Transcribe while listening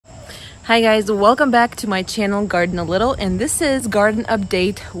Hi guys, welcome back to my channel Garden a Little, and this is garden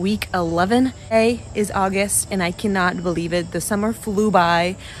update week 11. Today is August and I cannot believe it. The summer flew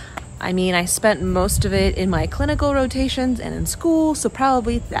by. I mean, I spent most of it in my clinical rotations and in school, so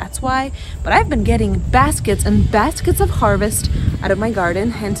probably that's why. But I've been getting baskets and baskets of harvest out of my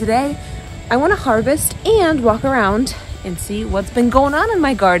garden, and today I want to harvest and walk around and see what's been going on in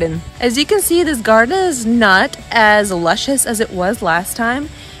my garden. As you can see, this garden is not as luscious as it was last time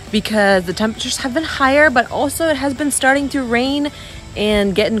because the temperatures have been higher, but also it has been starting to rain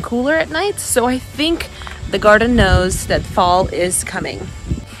and getting cooler at night. So I think the garden knows that fall is coming.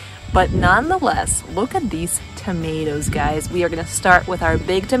 But nonetheless, look at these tomatoes, guys. We are gonna start with our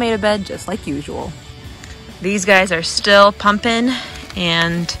big tomato bed just like usual. These guys are still pumping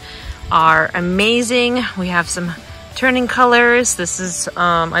and are amazing. We have some turning colors. This is,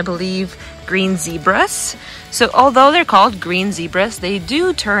 I believe, green zebras. So although they're called green zebras, they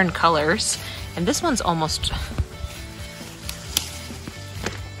do turn colors. And this one's almost,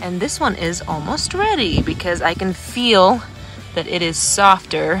 and this one is almost ready because I can feel that it is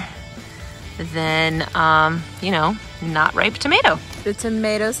softer than, you know, not ripe tomato. The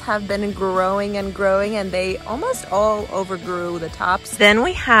tomatoes have been growing and growing, and they almost all overgrew the tops. Then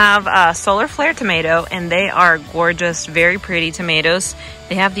we have a solar flare tomato, and they are gorgeous, very pretty tomatoes.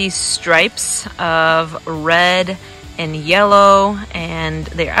 They have these stripes of red and yellow, and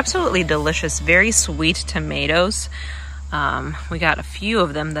they're absolutely delicious, very sweet tomatoes. We got a few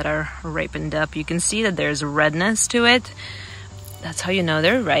of them that are ripened up. You can see that there's redness to it. That's how you know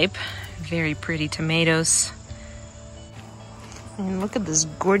they're ripe. Very pretty tomatoes. And look at this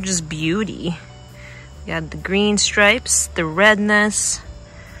gorgeous beauty. We got the green stripes, the redness.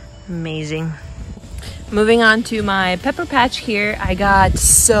 Amazing. Moving on to my pepper patch here. I got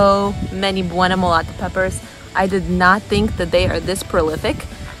so many Buena Mulata peppers. I did not think that they are this prolific.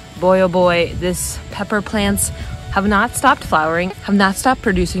 Boy, oh boy, this pepper plants have not stopped flowering, have not stopped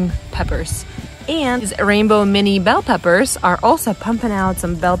producing peppers. And these rainbow mini bell peppers are also pumping out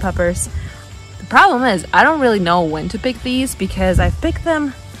some bell peppers. The problem is I don't really know when to pick these because I picked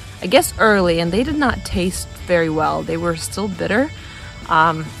them, I guess, early, and they did not taste very well. They were still bitter.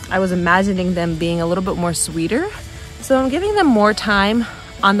 I was imagining them being a little bit more sweeter. So I'm giving them more time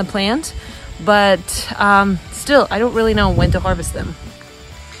on the plant, but still, I don't really know when to harvest them.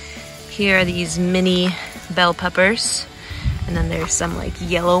 Here are these mini bell peppers, and then there's some like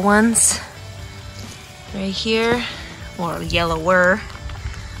yellow ones right here, or yellower,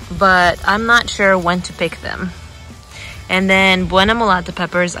 but I'm not sure when to pick them. And then Buena Mulata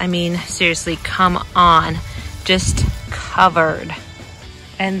peppers, I mean, seriously, come on, just covered.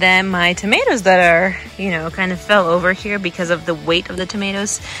 And then my tomatoes that are, you know, kind of fell over here because of the weight of the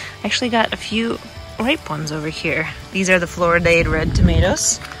tomatoes. I actually got a few ripe ones over here. These are the Floridade red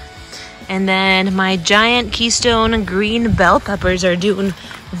tomatoes. And then my giant Keystone green bell peppers are doing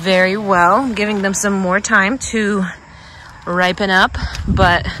very well. I'm giving them some more time to ripen up,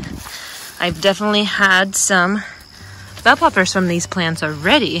 but I've definitely had some bell peppers from these plants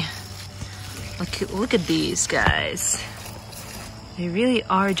already. Look at these guys. They really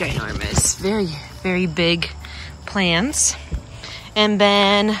are ginormous. Very, very big plants. And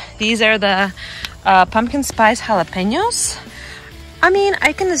then these are the pumpkin spice jalapenos. I mean,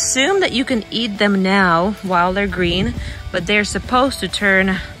 I can assume that you can eat them now while they're green, but they're supposed to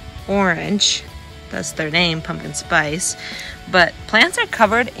turn orange. That's their name, pumpkin spice. But plants are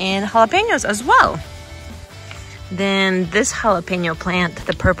covered in jalapenos as well. Then this jalapeno plant,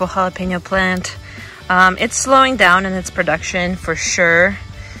 the purple jalapeno plant, it's slowing down in its production for sure.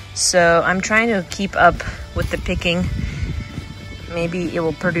 So I'm trying to keep up with the picking. Maybe it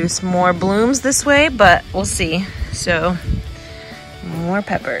will produce more blooms this way, but we'll see. So more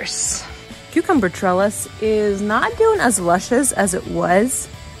peppers. Cucumber trellis is not doing as luscious as it was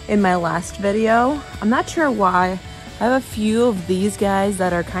in my last video. I'm not sure why. I have a few of these guys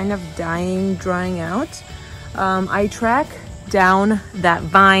that are kind of dying, drying out. I track down that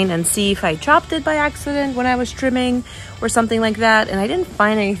vine and see if I chopped it by accident when I was trimming or something like that, and I didn't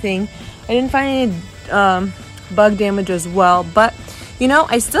find anything. I didn't find any bug damage as well, but you know,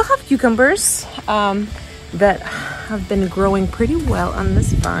 I still have cucumbers that have been growing pretty well on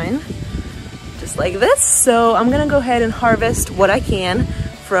this vine, just like this. So I'm gonna go ahead and harvest what I can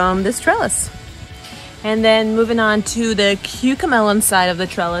from this trellis. And then moving on to the cucamelon side of the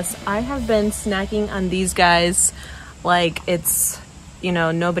trellis, I have been snacking on these guys like it's, you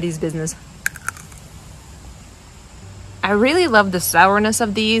know, nobody's business. I really love the sourness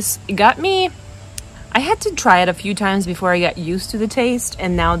of these. It got me, I had to try it a few times before I got used to the taste,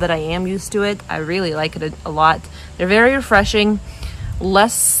 and now that I am used to it, I really like it a lot. They're very refreshing,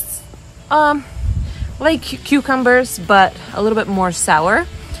 less like cucumbers, but a little bit more sour.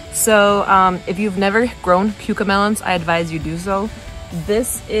 So if you've never grown cucamelons, I advise you do so.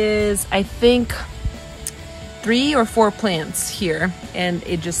 This is, I think, 3 or 4 plants here, and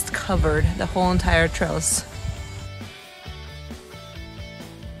it just covered the whole entire trellis.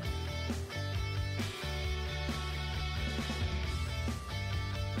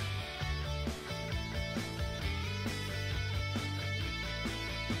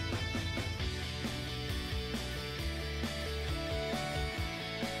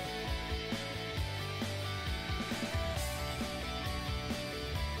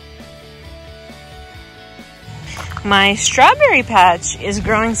 My strawberry patch is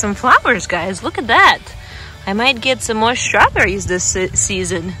growing some flowers, guys. Look at that. I might get some more strawberries this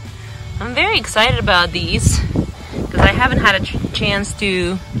season. I'm very excited about these because I haven't had a chance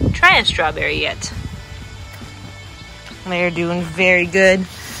to try a strawberry yet. They're doing very good.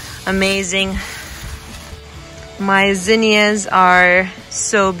 Amazing. My zinnias are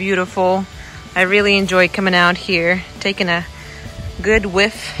so beautiful. I really enjoy coming out here, taking a good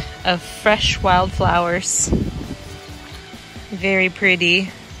whiff of fresh wildflowers. Very pretty.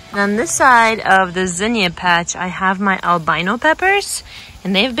 On this side of the zinnia patch, I have my albino peppers,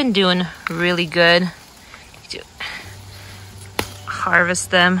 and they've been doing really good. To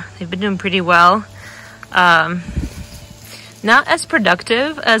harvest them, they've been doing pretty well. Not as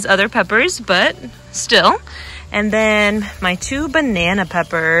productive as other peppers, but still. And then my 2 banana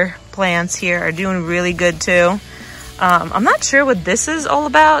pepper plants here are doing really good too. I'm not sure what this is all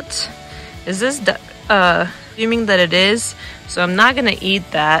about. Is this assuming that it is? So I'm not gonna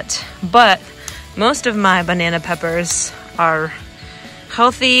eat that, but most of my banana peppers are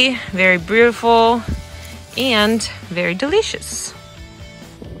healthy, very beautiful, and very delicious.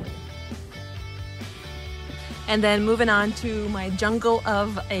 And then moving on to my jungle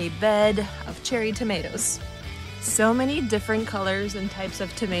of a bed of cherry tomatoes. So many different colors and types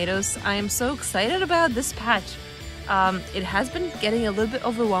of tomatoes. I am so excited about this patch. It has been getting a little bit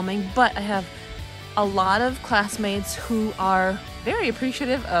overwhelming, but I have a lot of classmates who are very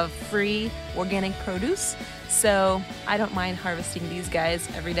appreciative of free organic produce, so I don't mind harvesting these guys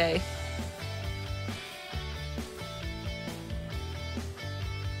every day.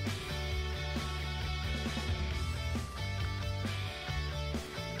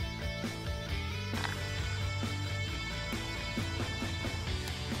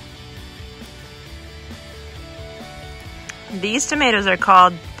 These tomatoes are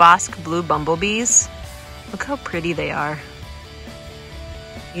called Bosc Blue Bumblebees. Look how pretty they are.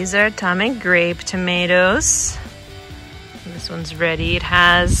 These are Atomic Grape tomatoes. This one's ready. It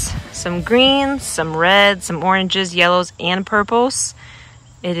has some greens, some reds, some oranges, yellows, and purples.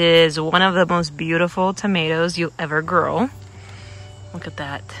 It is one of the most beautiful tomatoes you'll ever grow. Look at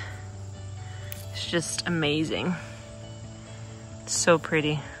that. It's just amazing. It's so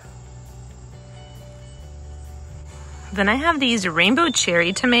pretty. Then I have these rainbow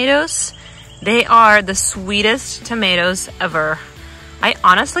cherry tomatoes. They are the sweetest tomatoes ever. I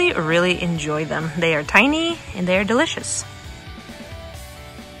honestly really enjoy them. They are tiny and they are delicious.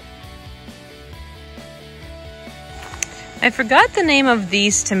 I forgot the name of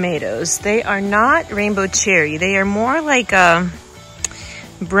these tomatoes. They are not rainbow cherry. They are more like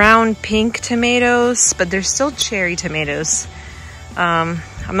brown pink tomatoes, but they're still cherry tomatoes. I'm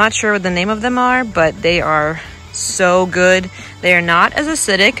not sure what the name of them are, but they are so good. They are not as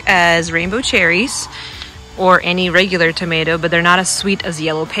acidic as rainbow cherries or any regular tomato, but they're not as sweet as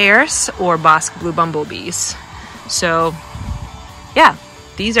yellow pears or Bosc Blue Bumblebees. So yeah,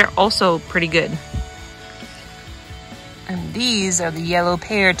 these are also pretty good. And these are the yellow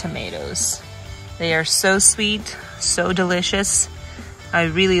pear tomatoes. They are so sweet, so delicious. I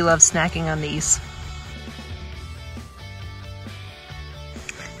really love snacking on these.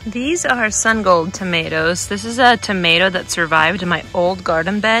 These are Sun Gold tomatoes. This is a tomato that survived my old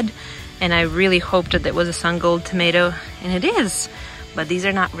garden bed, and I really hoped that it was a Sun Gold tomato, and it is. But these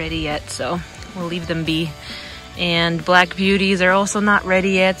are not ready yet, so we'll leave them be. And Black Beauties are also not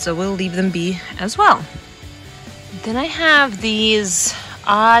ready yet, so we'll leave them be as well. Then I have these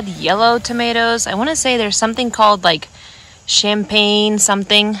odd yellow tomatoes. I want to say there's something called like champagne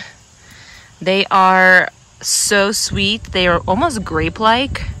something. They are so sweet. They are almost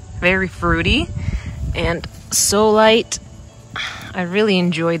grape-like, very fruity, and so light. I really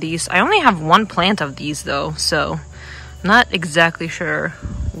enjoy these. I only have 1 plant of these though, so I'm not exactly sure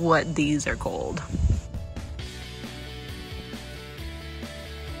what these are called.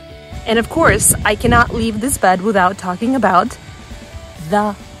 And of course, I cannot leave this bed without talking about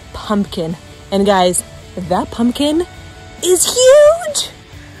the pumpkin. And guys, that pumpkin is huge!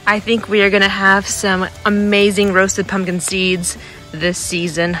 I think we are gonna have some amazing roasted pumpkin seeds this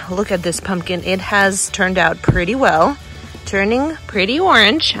season. Look at this pumpkin. It has turned out pretty well, turning pretty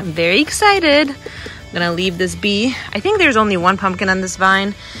orange. I'm very excited. I'm gonna leave this be. I think there's only one pumpkin on this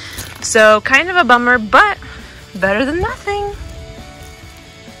vine, so kind of a bummer, but better than nothing.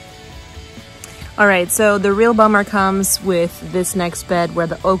 All right, so the real bummer comes with this next bed where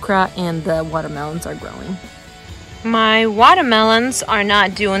the okra and the watermelons are growing. My watermelons are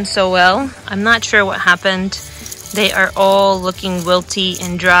not doing so well. I'm not sure what happened. They are all looking wilty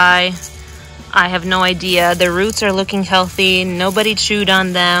and dry. I have no idea. The roots are looking healthy. Nobody chewed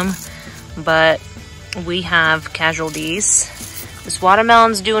on them, but we have casualties. This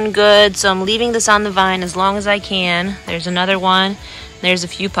watermelon's doing good, so I'm leaving this on the vine as long as I can. There's another one. There's a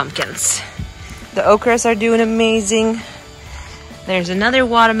few pumpkins. The okras are doing amazing. There's another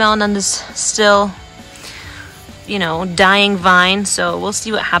watermelon on this still, you know, dying vine, so we'll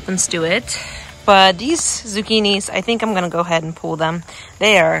see what happens to it. But these zucchinis, I think I'm gonna go ahead and pull them.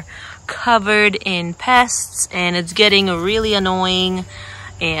 They are covered in pests, and it's getting really annoying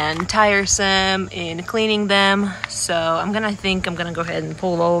and tiresome in cleaning them. So I think I'm gonna go ahead and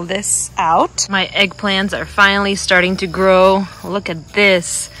pull all of this out. My eggplants are finally starting to grow. Look at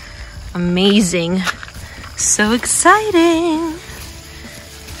this. Amazing. So exciting.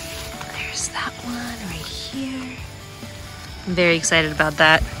 There's that one right here. I'm very excited about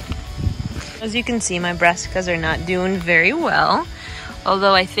that. As you can see, my brassicas are not doing very well,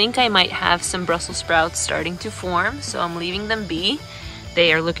 although I think I might have some Brussels sprouts starting to form, so I'm leaving them be.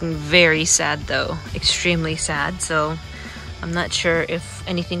 They are looking very sad though, extremely sad, so I'm not sure if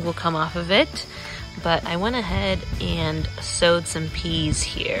anything will come off of it. But I went ahead and sowed some peas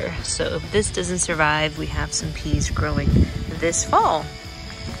here. So if this doesn't survive, we have some peas growing this fall.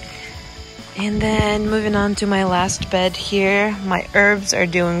 And then moving on to my last bed here, my herbs are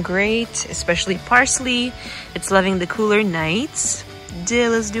doing great, especially parsley. It's loving the cooler nights.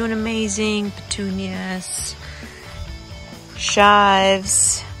 Dill is doing amazing, petunias,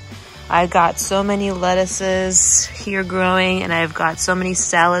 chives. I've got so many lettuces here growing, and I've got so many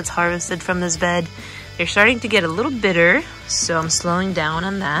salads harvested from this bed. They're starting to get a little bitter, so I'm slowing down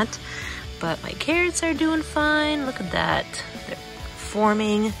on that. But my carrots are doing fine. Look at that. They're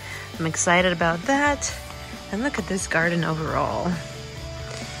forming. I'm excited about that. And look at this garden overall.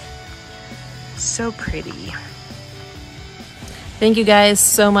 So pretty. Thank you guys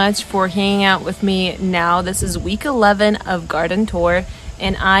so much for hanging out with me now. This is week 11 of Garden Tour,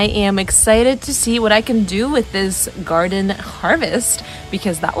 and I am excited to see what I can do with this garden harvest,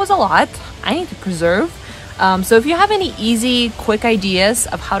 because that was a lot. I need to preserve. So if you have any easy, quick ideas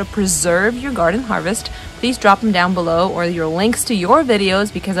of how to preserve your garden harvest, please drop them down below, or your links to your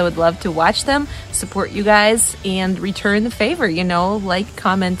videos, because I would love to watch them, support you guys, and return the favor, you know, like,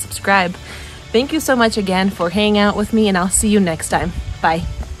 comment, subscribe. Thank you so much again for hanging out with me, and I'll see you next time. Bye.